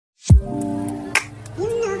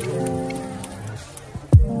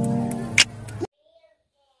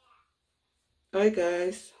Hi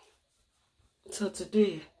guys, so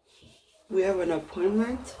today we have an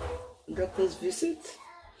appointment, doctor's visit.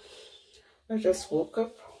 I just woke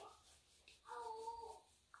up.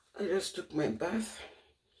 I just took my bath.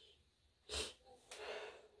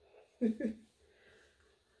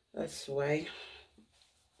 That's why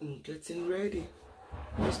I'm getting ready.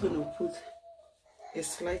 I'm just gonna put a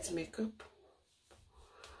slight makeup.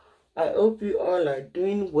 I hope you all are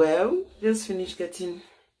doing well. Just finished getting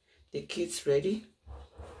the kids ready,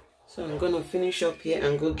 so I'm gonna finish up here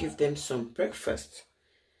and go give them some breakfast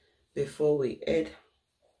before we head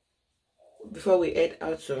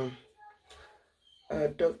out to our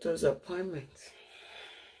doctor's appointment.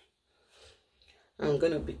 I'm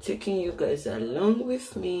gonna be taking you guys along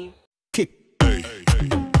with me.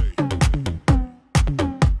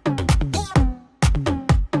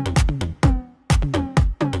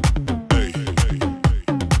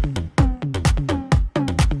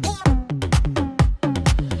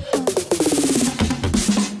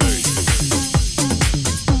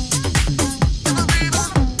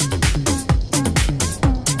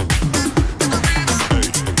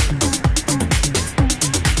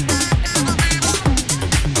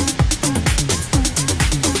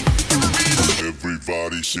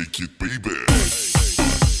 Shake it, baby.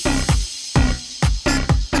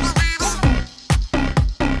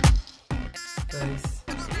 Guys,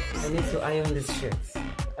 I need to iron this shirt.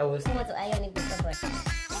 I want to iron it before, but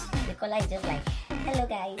the color is just like, hello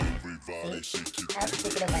guys. See? I have to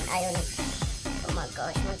pick it up and iron it. Oh my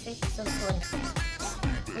gosh, my face is so swollen.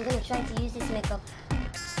 I'm gonna try to use this makeup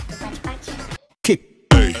to patch. Kick.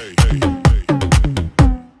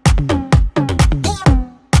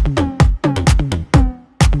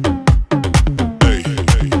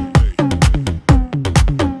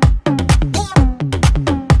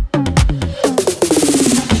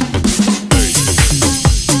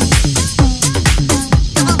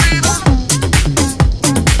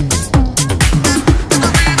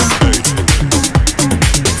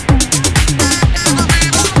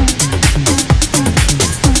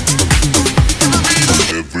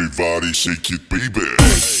 Everybody shake it, baby.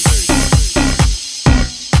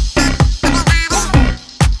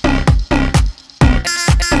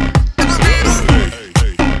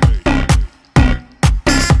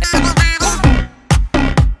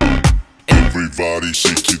 Everybody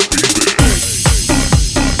shake it, baby.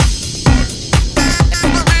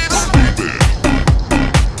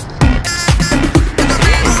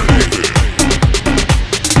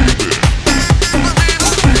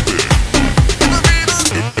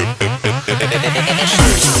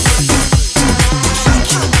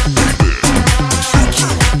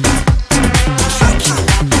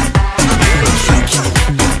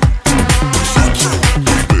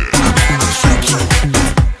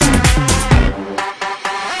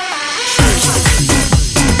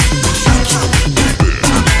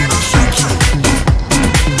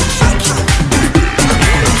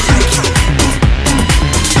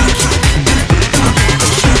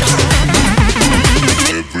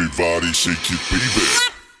 Shake it, baby.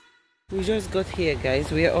 We just got here,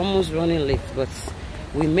 guys. We are almost running late, but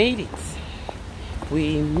we made it.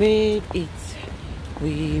 We made it.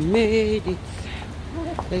 We made it.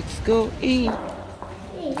 Let's go in.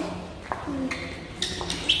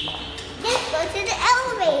 Let's go to the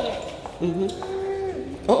elevator.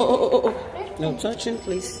 Oh. No touching,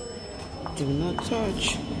 please. Do not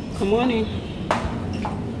touch. Come on in.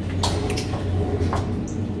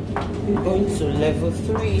 We're going to level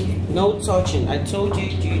 3. No touching. I told you,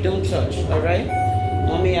 you don't touch, alright?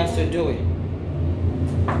 Mommy has to do it.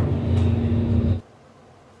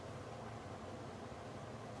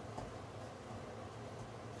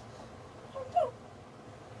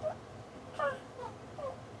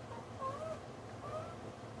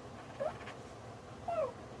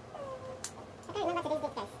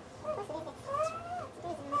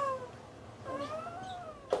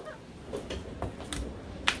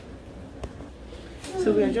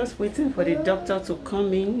 So we are just waiting for the doctor to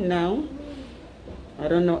come in now. I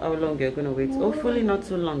don't know how long they're going to wait. Hopefully not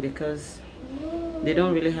too long, because they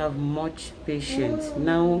don't really have much patience.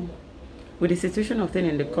 Now, with the situation of things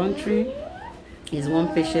in the country, it's one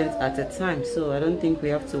patient at a time. So I don't think we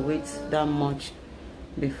have to wait that much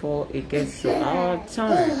before it gets to our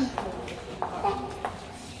turn.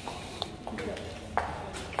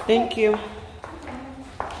 Thank you.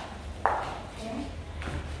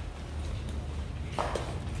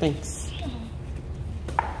 Thanks.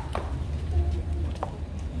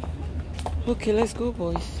 Okay, let's go,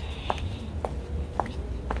 boys.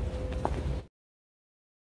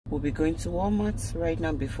 we'll be going to Walmart right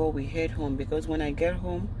now before we head home, because when I get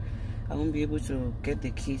home I won't be able to get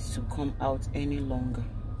the kids to come out any longer.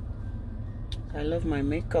 I love my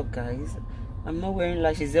makeup, guys. I'm not wearing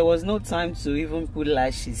lashes. There was no time to even put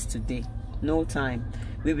lashes today. No time.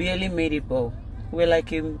 We barely made it, but we're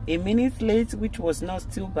like a minute late, which was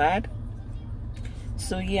not too bad.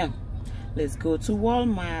 So yeah, let's go to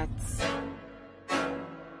Walmart.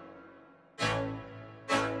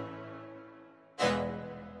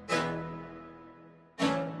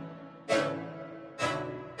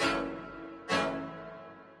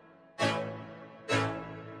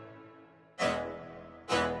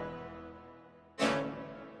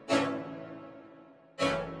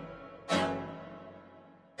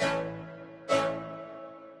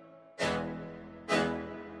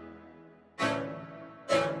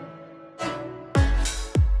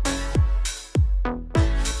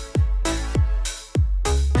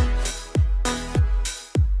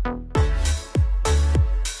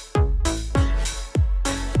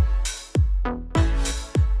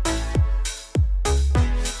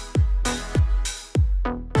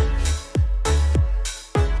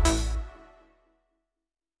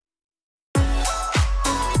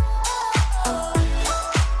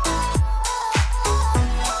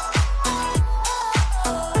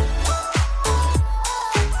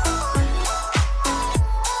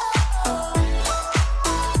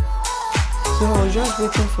 So I was just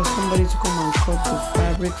waiting for somebody to come and cut the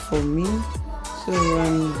fabric for me. So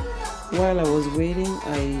while I was waiting,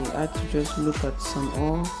 I had to just look at some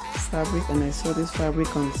more fabric, and I saw this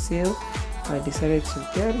fabric on sale. I decided to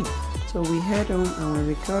get it. So we head home, and when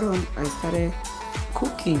we got home, I started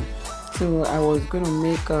cooking. So I was going to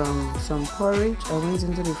make some porridge. I went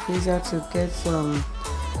into the freezer to get some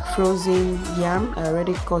frozen yam. I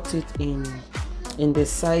already cut it in the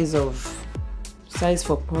size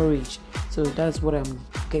for porridge. So that's what I'm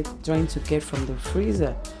trying to get from the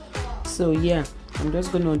freezer. So yeah, I'm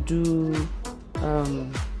just gonna do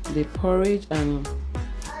the porridge, and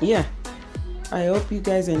yeah, I hope you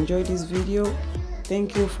guys enjoyed this video.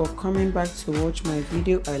 Thank you for coming back to watch my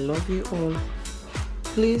video. I love you all.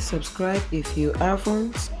 Please subscribe if you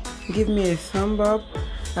haven't. Give me a thumb up.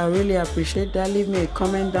 I really appreciate that. Leave me a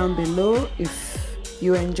comment down below if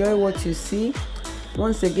you enjoy what you see.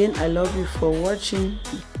 Once again, I love you for watching.